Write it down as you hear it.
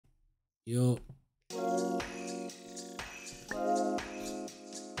Yo,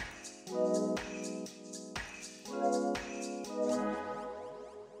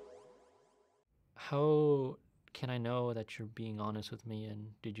 How can I know that you're being honest with me, and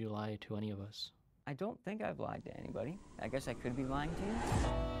did you lie to any of us? I don't think I've lied to anybody. I guess I could be lying to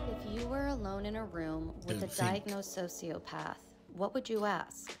you. If you were alone in a room with Don't a think. diagnosed sociopath, what would you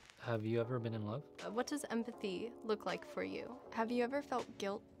ask? Have you ever been in love? What does empathy look like for you? Have you ever felt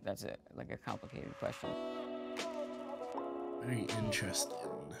guilt? That's a complicated question. Very interesting.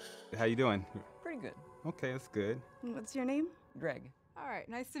 How you doing? Pretty good. Okay, that's good. What's your name? Greg, All right,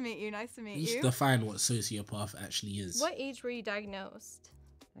 nice to meet you. Nice to meet Let's you. define what sociopath actually is. What age were you diagnosed?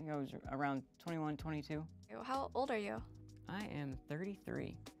 I think I was around 21, 22. How old are you? I am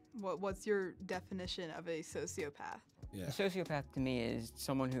 33. What's your definition of a sociopath? A Yeah. sociopath to me is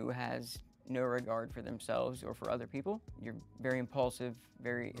someone who has no regard for themselves or for other people. You're very impulsive,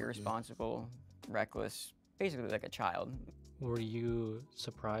 very irresponsible, reckless, basically like a child. Were you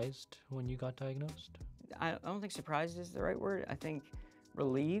surprised when you got diagnosed? I don't think surprised is the right word. I think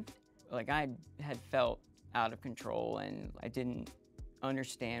relieved. Like I had felt out of control and I didn't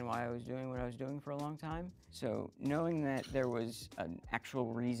understand why I was doing what I was doing for a long time. So knowing that there was an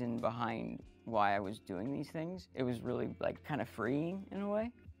actual reason behind why I was doing these things, it was really like kind of freeing in a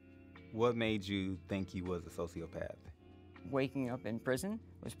way. What made you think you was a sociopath? Waking up in prison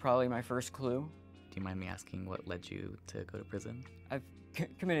was probably my first clue. Do you mind me asking what led you to go to prison? I've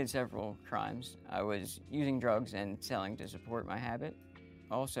committed several crimes. I was using drugs and selling to support my habit.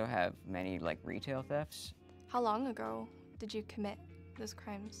 I also have many like retail thefts. How long ago did you commit those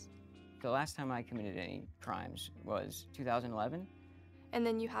crimes? The last time I committed any crimes was 2011. And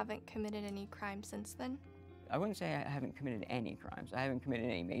then you haven't committed any crimes since then? I wouldn't say I haven't committed any crimes. I haven't committed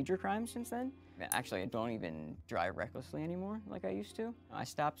any major crimes since then. Actually, I don't even drive recklessly anymore like I used to. I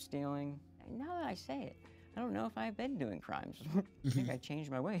stopped stealing. Now that I say it, I don't know if I've been doing crimes. I think I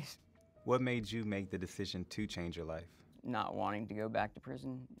changed my ways. What made you make the decision to change your life? Not wanting to go back to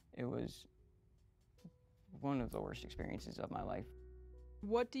prison, it was one of the worst experiences of my life.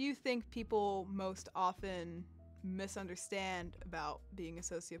 What do you think people most often misunderstand about being a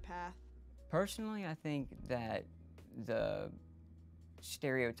sociopath? Personally, I think that the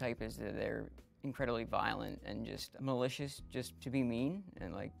stereotype is that they're incredibly violent and just malicious just to be mean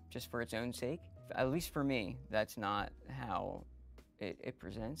and like just for its own sake. At least for me, that's not how it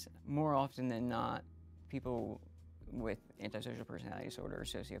presents. More often than not, people with antisocial personality disorder or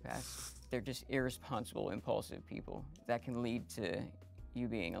sociopaths, they're just irresponsible, impulsive people. That can lead to you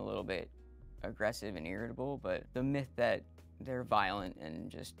being a little bit aggressive and irritable, but the myth that they're violent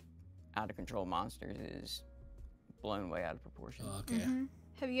and just out of control monsters is blown way out of proportion. Oh, okay.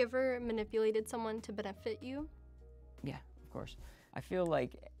 Have you ever manipulated someone to benefit you? Yeah, of course. I feel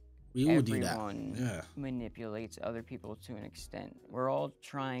like We all do that. everyone Yeah. manipulates other people to an extent. We're all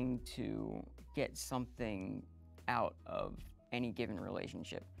trying to get something out of any given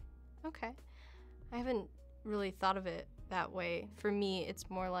relationship. Okay. I haven't really thought of it that way. For me, it's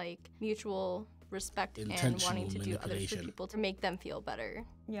more like mutual respect and wanting to do others for Manipulation. people to make them feel better.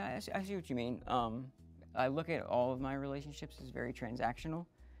 Yeah, I see what you mean. I look at all of my relationships as very transactional,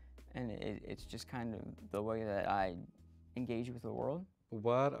 and it's just kind of the way that I engage with the world.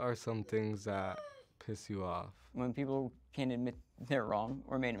 What are some things that piss you off? When people can't admit they're wrong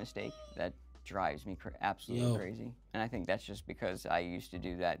or made a mistake, that drives me absolutely Yo. crazy. And I think that's just because I used to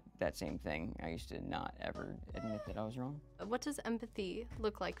do that same thing. I used to not ever admit that I was wrong. What does empathy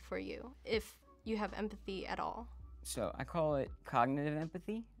look like for you, if you have empathy at all? So I call it cognitive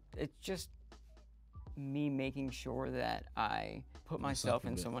empathy. It's just me making sure that I put myself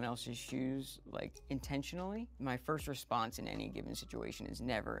in someone else's shoes, like intentionally. My first response in any given situation is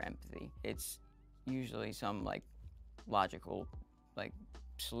never empathy. It's usually some like logical like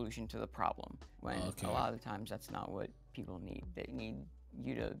solution to the problem, when Okay. a lot of the times that's not what people need. They need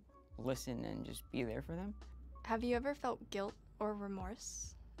you to listen and just be there for them. Have you ever felt guilt or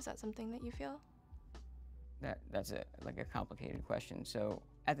remorse? Is that something that you feel? That's a complicated question. So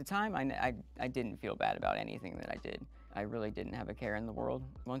at the time, I didn't feel bad about anything that I did. I really didn't have a care in the world.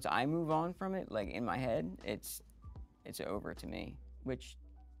 Once I move on from it, like in my head, it's over to me, which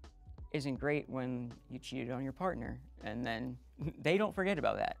isn't great when you cheated on your partner and then they don't forget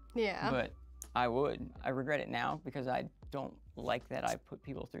about that. Yeah. But I would. I regret it now because I don't like that I put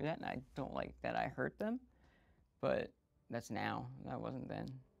people through that and I don't like that I hurt them. But that's now. That wasn't then.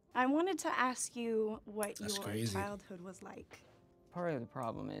 I wanted to ask you what That's your crazy. childhood was like. Part of the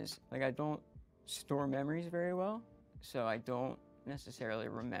problem is, like, I don't store memories very well, so I don't necessarily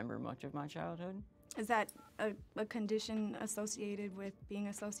remember much of my childhood. Is that a condition associated with being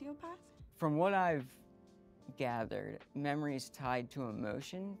a sociopath? From what I've gathered, memory is tied to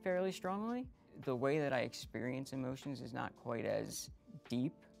emotion fairly strongly. The way that I experience emotions is not quite as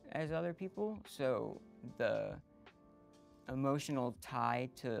deep as other people, so the emotional tie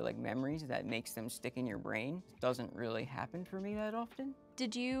to like memories that makes them stick in your brain doesn't really happen for me that often.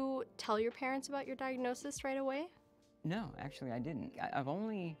 Did you tell your parents about your diagnosis right away? No, actually I didn't. I've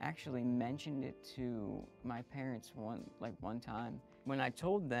only actually mentioned it to my parents one time. When I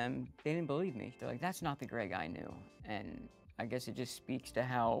told them, they didn't believe me. They're like, that's not the Greg I knew. And I guess it just speaks to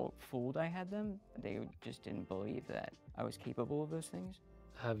how fooled I had them. They just didn't believe that I was capable of those things.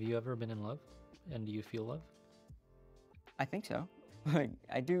 Have you ever been in love? And do you feel love? I think so. Like,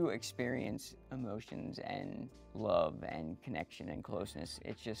 I do experience emotions and love and connection and closeness.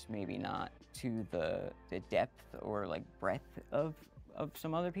 It's just maybe not to the depth or like breadth of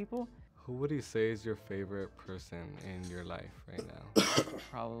some other people. Who would you say is your favorite person in your life right now?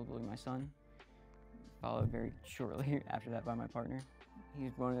 Probably my son, followed very shortly after that by my partner.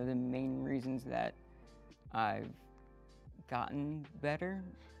 He's one of the main reasons that I've gotten better.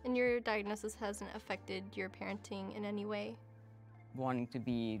 And your diagnosis hasn't affected your parenting in any way? Wanting to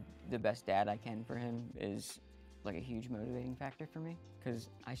be the best dad I can for him is like a huge motivating factor for me, because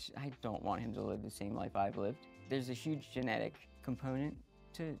I don't want him to live the same life I've lived. There's a huge genetic component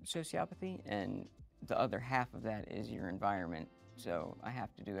to sociopathy, and the other half of that is your environment. So I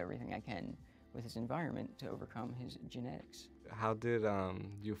have to do everything I can with his environment to overcome his genetics. How did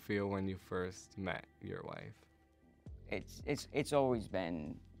you feel when you first met your wife? It's always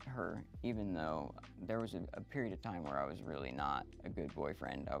been her, even though there was a period of time where I was really not a good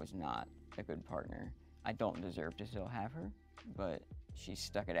boyfriend. I was not a good partner. I don't deserve to still have her, but she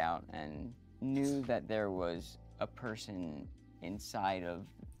stuck it out and knew that there was a person inside of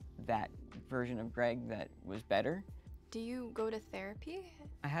that version of Greg that was better. Do you go to therapy?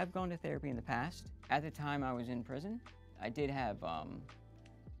 I have gone to therapy in the past. At the time I was in prison, I did have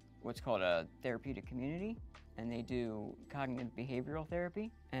what's called a therapeutic community, and they do cognitive behavioral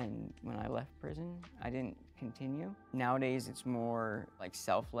therapy. And when I left prison, I didn't continue. Nowadays, it's more like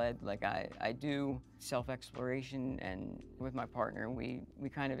self-led. Like I do self-exploration, and with my partner, we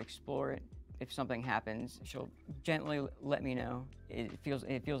kind of explore it. If something happens, she'll gently let me know. It feels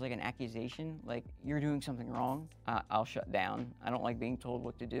like an accusation, like you're doing something wrong. I'll shut down. I don't like being told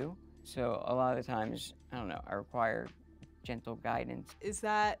what to do. So a lot of the times, I don't know, I require gentle guidance. Is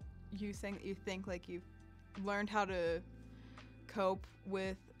that you saying that you think like you've learned how to cope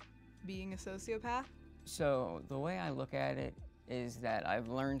with being a sociopath? So the way I look at it is that I've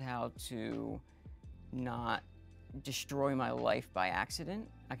learned how to not destroy my life by accident.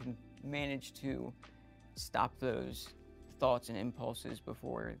 I can manage to stop those thoughts and impulses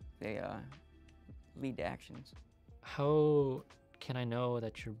before they lead to actions. How can I know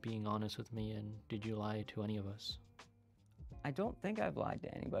that you're being honest with me, and did you lie to any of us? I don't think I've lied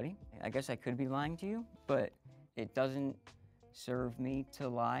to anybody. I guess I could be lying to you, but it doesn't serve me to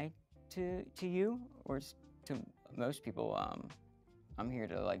lie to you or to most people. I'm here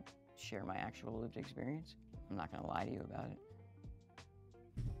to like share my actual lived experience. I'm not gonna lie to you about it.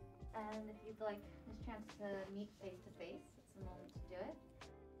 And if you'd like this chance to meet face to face, it's the moment to do it.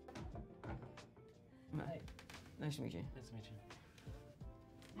 Hi. Nice to meet you. Nice to meet you.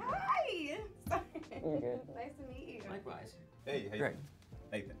 Hi! Sorry. You're good. Nice to meet you. Likewise. Hey, hey. Greg.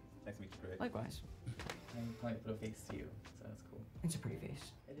 Nathan. Nice to meet you, Greg. Likewise. I wanted to put a face to you, so that's cool. It's a pretty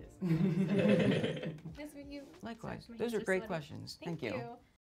face. It is. Nice to meet you. Likewise. Nice to meet Those you, are great Sweaty. questions. Thank you.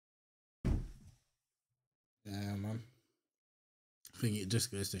 Yeah, man. I think it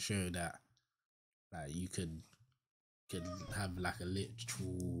just goes to show that you could have like a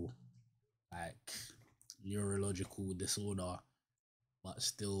literal like neurological disorder, but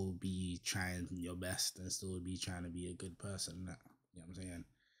still be trying your best and still be trying to be a good person. You know what I'm saying?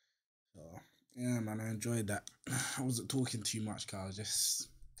 So yeah, man, I enjoyed that. I wasn't talking too much because I was just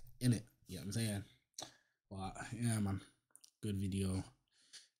in it. You know what I'm saying? But yeah, man, good video.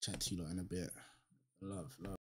 Chat to you lot in a bit. Love.